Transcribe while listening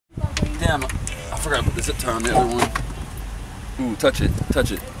Damn, I forgot to put the zip tie on the other one. Ooh, touch it,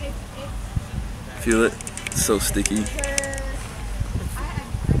 touch it. Feel it? It's so sticky.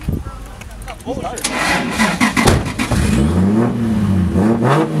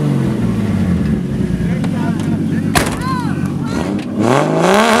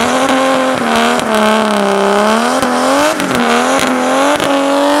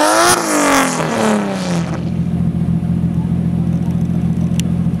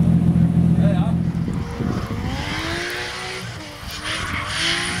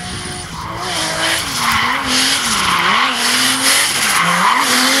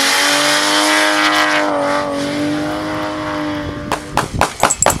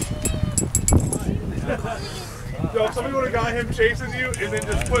 Yo, if somebody would have got him chasing you and then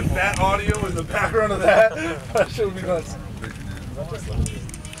just put that audio in the background of that, that shit would be nuts.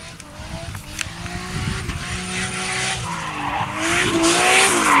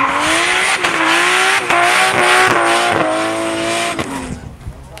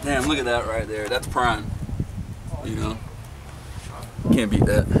 Damn, look at that right there. That's prime. You know? Can't beat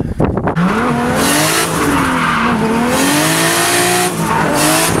that.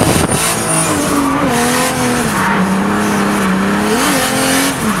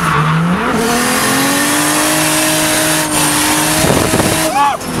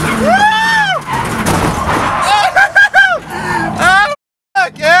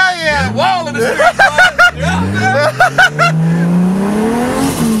 Wall in the street.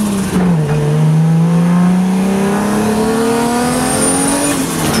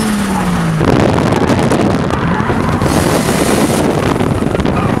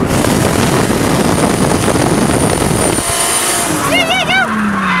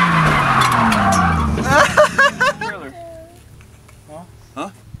 Huh?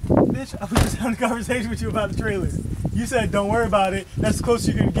 Bitch, I was just having a conversation with you about the trailer. You said don't worry about it. That's the closest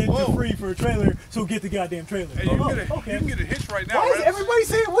you're gonna get to free for a trailer. So get the goddamn trailer. Hey, you can get a hitch right now. Why is everybody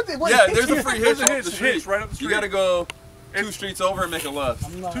saying what? Yeah, there's a free hitch There's off the street. right up the street. You gotta go 2 streets over and make a left.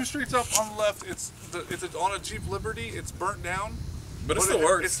 2 streets up on the left. It's on a Jeep Liberty. It's burnt down, but it still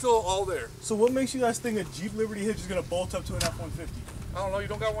works. It's still all there. So what makes you guys think a Jeep Liberty hitch is gonna bolt up to an F-150? I don't know. You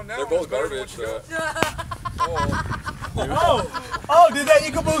don't got one now. They're both garbage. Oh, did that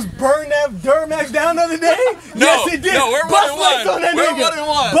EcoBoost burn that Duramax down the other day? No, yes, it did. No, we're Bus 1-1. on that We're nigga.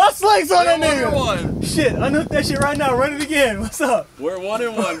 1-1. Bus legs on that We're nigga. 1-1. Shit, unhook that shit right now. Run it again. What's up? We're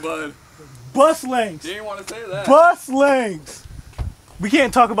 1-1, bud. Bus lengths. You didn't want to say that. Bus lengths. We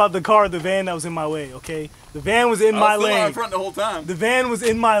can't talk about the car or the van that was in my way, okay? The van was in my I was still lane. out in front the whole time. The van was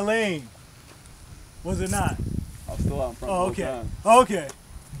in my lane. Was it not? I was still out in front the whole time. Okay.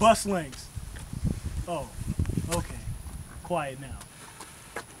 Bus lengths. Oh, okay. Quiet now.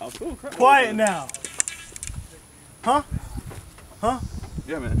 I was still Quiet now. Huh? Huh?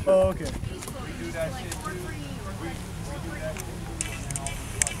 Yeah, man. Sure. Oh, okay.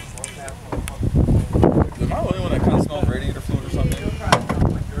 Am I the only one that kind of smells radiator fluid or something? Or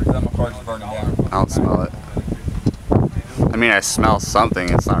is that my car just burning down? I don't smell it. I mean, I smell something.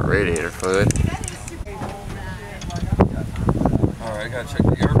 It's not radiator fluid. Alright, I gotta check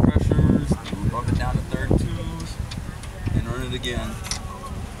the air pressures, bump it down to 32s, and run it again.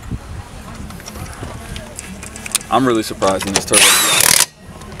 I'm really surprised in this turbo.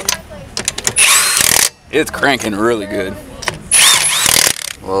 It's cranking really good.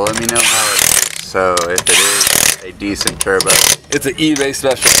 Well, let me know how it is. So, if it is a decent turbo. It's an eBay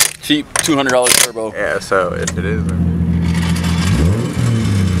special. Cheap $200 turbo. Yeah, so if it is.